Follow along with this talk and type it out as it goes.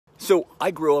So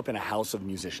I grew up in a house of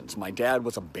musicians. My dad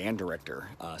was a band director,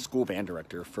 school band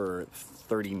director for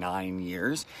 39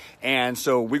 years. And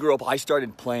so we grew up, I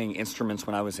started playing instruments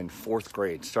when I was in 4th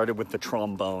grade. Started with the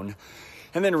trombone,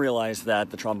 and then realized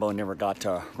that the trombone never got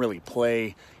to really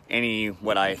play any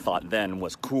what I thought then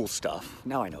was cool stuff.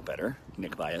 Now I know better,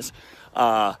 Nick Bias.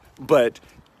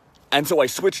 And so I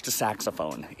switched to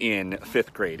saxophone in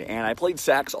 5th grade, and I played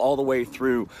sax all the way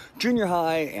through junior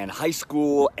high and high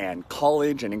school and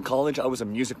college. And in college, I was a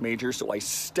music major, so I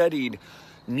studied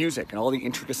music and all the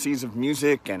intricacies of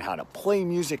music and how to play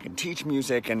music and teach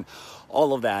music and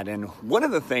all of that. And one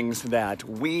of the things that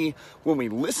when we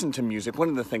listen to music, one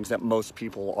of the things that most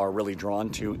people are really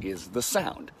drawn to is the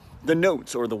sound, the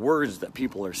notes or the words that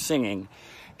people are singing.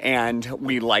 And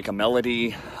we like a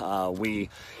melody, we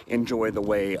enjoy the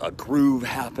way a groove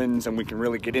happens, and we can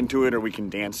really get into it or we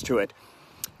can dance to it.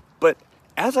 But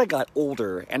as I got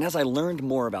older and as I learned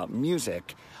more about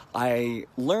music, I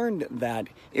learned that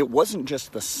it wasn't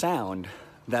just the sound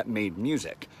that made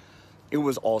music, it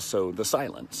was also the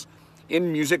silence.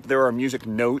 In music, there are music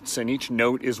notes, and each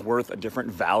note is worth a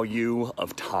different value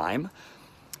of time.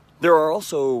 There are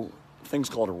also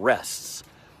things called rests.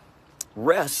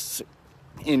 Rests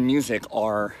in music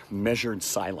are measured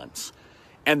silence,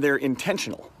 and they're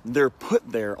intentional. They're put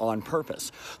there on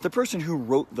purpose. The person who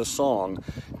wrote the song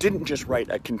didn't just write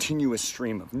a continuous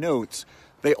stream of notes,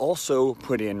 they also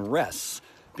put in rests,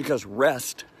 because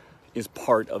rest is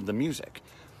part of the music.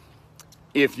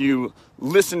 If you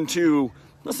listen to,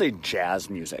 let's say, jazz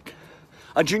music,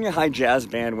 a junior high jazz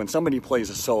band, when somebody plays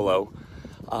a solo,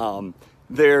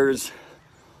 there's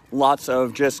lots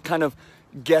of just kind of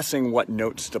guessing what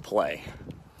notes to play.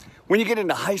 When you get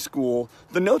into high school,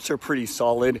 the notes are pretty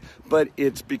solid, but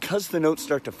it's because the notes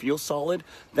start to feel solid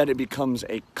that it becomes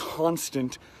a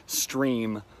constant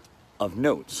stream of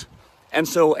notes. And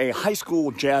so a high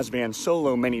school jazz band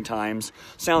solo many times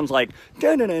sounds like,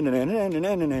 and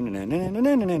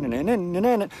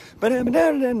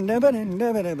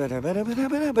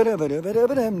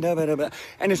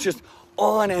it's just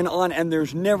on, and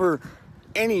there's never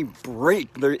any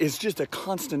break. There is just a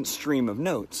constant stream of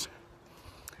notes.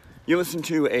 You listen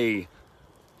to a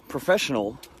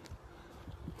professional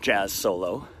jazz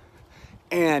solo,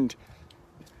 and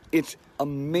it's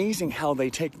amazing how they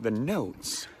take the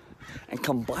notes and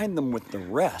combine them with the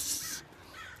rests,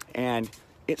 and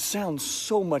it sounds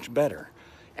so much better.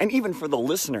 And even for the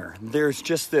listener, there's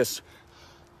just this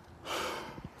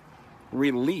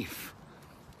relief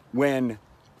when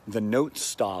the notes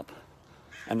stop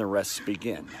and the rests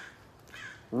begin.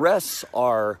 Rests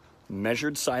are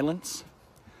measured silence.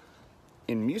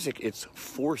 In music, it's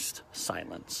forced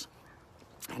silence.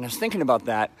 And I was thinking about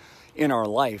that in our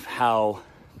life, how,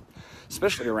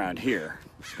 especially around here,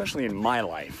 especially in my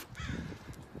life,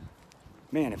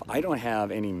 man, if I don't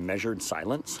have any measured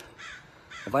silence,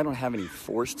 if I don't have any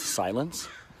forced silence,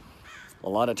 a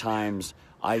lot of times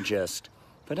I just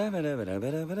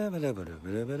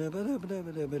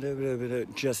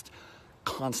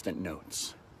constant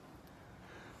notes.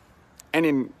 And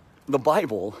in the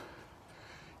Bible,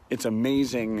 it's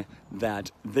amazing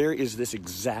that there is this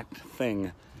exact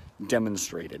thing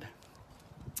demonstrated.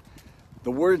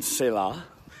 The word Selah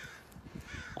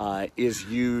is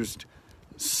used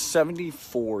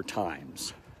 74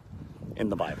 times in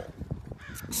the Bible.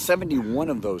 71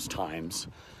 of those times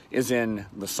is in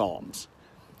the Psalms.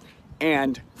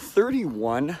 And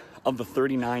 31 of the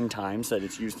 39 times that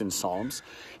it's used in Psalms,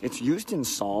 it's used in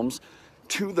Psalms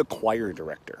to the choir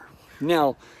director.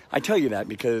 Now, I tell you that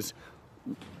because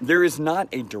there is not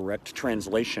a direct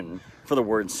translation for the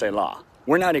word Selah.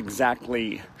 We're not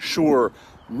exactly sure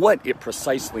what it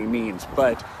precisely means,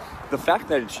 but the fact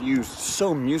that it's used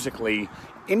so musically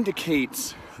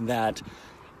indicates that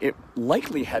it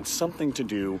likely had something to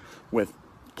do with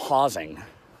pausing,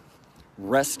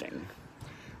 resting,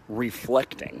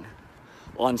 reflecting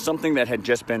on something that had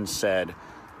just been said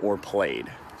or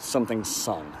played, something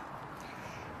sung.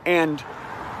 And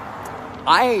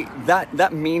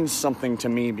that means something to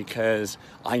me because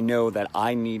I know that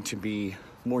I need to be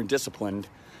more disciplined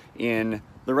in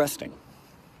the resting.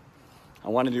 I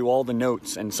want to do all the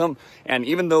notes, and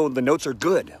even though the notes are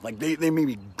good, like they may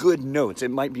be good notes, it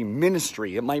might be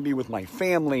ministry, it might be with my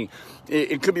family,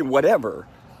 it could be whatever,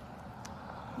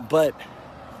 but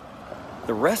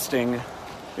the resting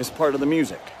is part of the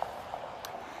music.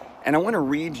 And I want to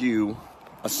read you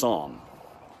a song.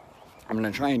 I'm going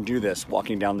to try and do this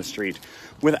walking down the street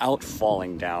without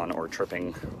falling down or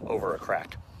tripping over a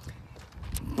crack.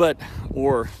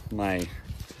 Or my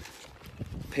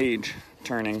page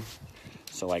turning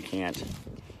so I can't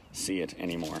see it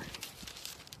anymore.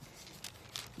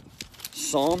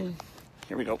 Psalm,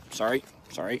 here we go, sorry.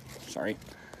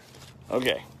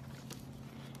 Okay.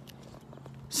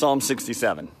 Psalm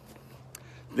 67.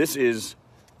 This is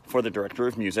for the director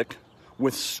of music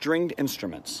with stringed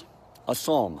instruments, a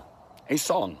psalm, a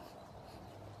song.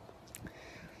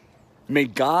 May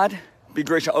God be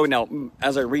gracious. Oh, now,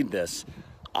 as I read this,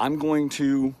 I'm going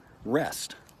to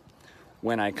rest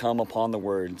when I come upon the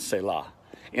word Selah.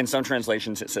 In some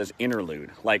translations, it says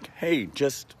interlude, like, hey,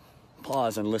 just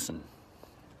pause and listen.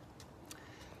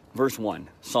 Verse 1,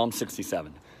 Psalm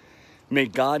 67. May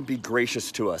God be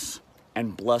gracious to us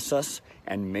and bless us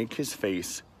and make his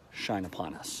face shine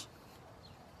upon us.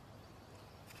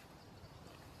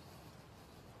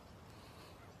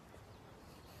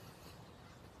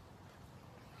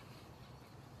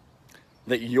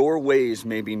 That your ways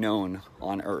may be known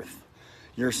on earth,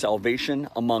 your salvation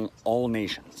among all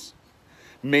nations.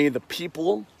 May the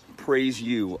people praise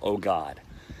you, O God.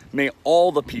 May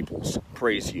all the peoples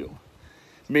praise you.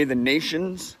 May the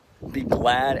nations be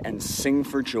glad and sing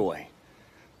for joy,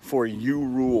 for you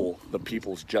rule the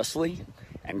peoples justly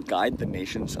and guide the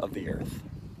nations of the earth.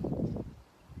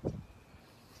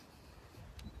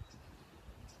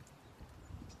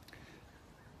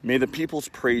 May the peoples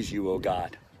praise you, O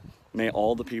God. May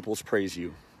all the peoples praise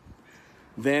you.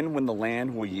 Then when the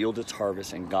land will yield its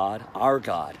harvest and God, our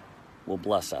God, will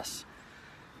bless us.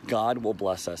 God will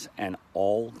bless us and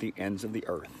all the ends of the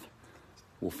earth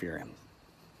will fear him.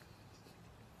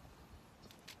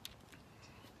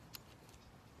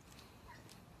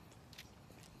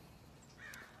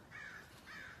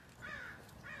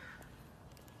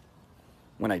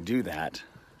 When I do that,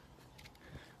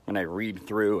 when I read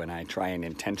through and I try and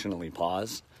intentionally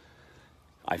pause,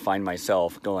 I find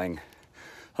myself going,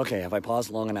 okay, have I paused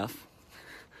long enough?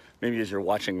 Maybe as you're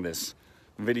watching this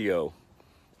video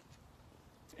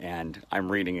and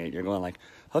I'm reading it, you're going like,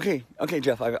 okay,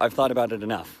 Jeff, I've thought about it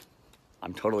enough.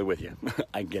 I'm totally with you.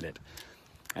 I get it.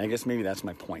 And I guess maybe that's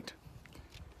my point.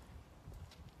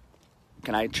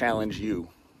 Can I challenge you,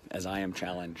 as I am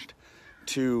challenged,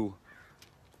 to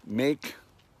make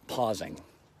pausing,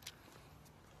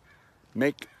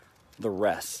 make the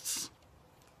rests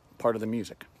part of the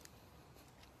music?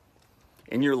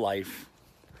 In your life,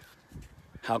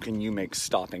 how can you make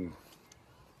stopping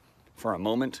for a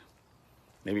moment,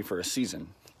 maybe for a season,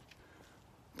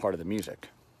 part of the music?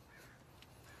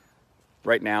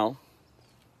 Right now,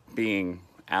 being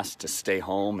asked to stay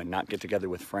home and not get together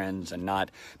with friends and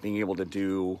not being able to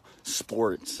do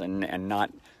sports and not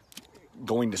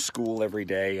going to school every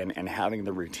day and having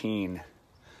the routine,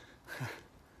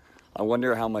 I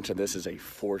wonder how much of this is a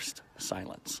forced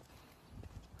silence,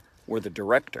 where the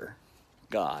director,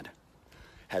 God,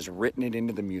 has written it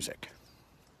into the music.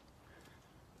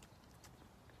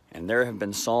 And there have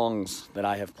been songs that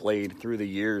I have played through the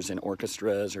years in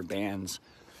orchestras or bands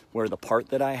where the part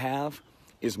that I have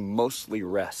is mostly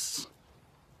rests.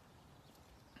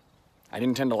 I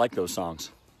didn't tend to like those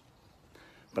songs.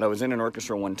 But I was in an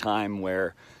orchestra one time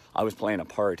where I was playing a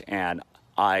part and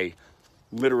I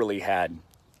literally had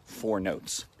 4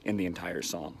 notes in the entire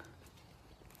song.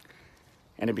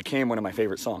 And it became one of my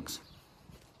favorite songs.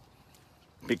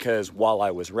 Because while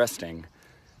I was resting,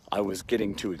 I was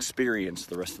getting to experience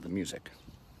the rest of the music.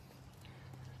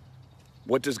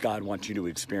 What does God want you to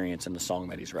experience in the song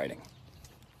that he's writing?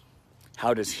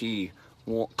 How does he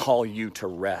call you to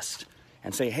rest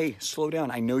and say, hey, slow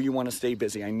down. I know you want to stay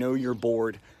busy. I know you're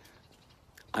bored.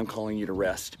 I'm calling you to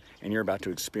rest, and you're about to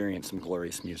experience some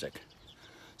glorious music.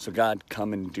 So God,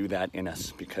 come and do that in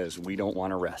us because we don't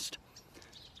want to rest.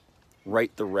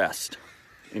 Write the rest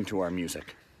into our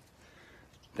music,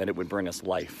 that it would bring us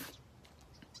life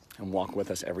and walk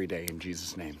with us every day in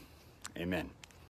Jesus' name. Amen.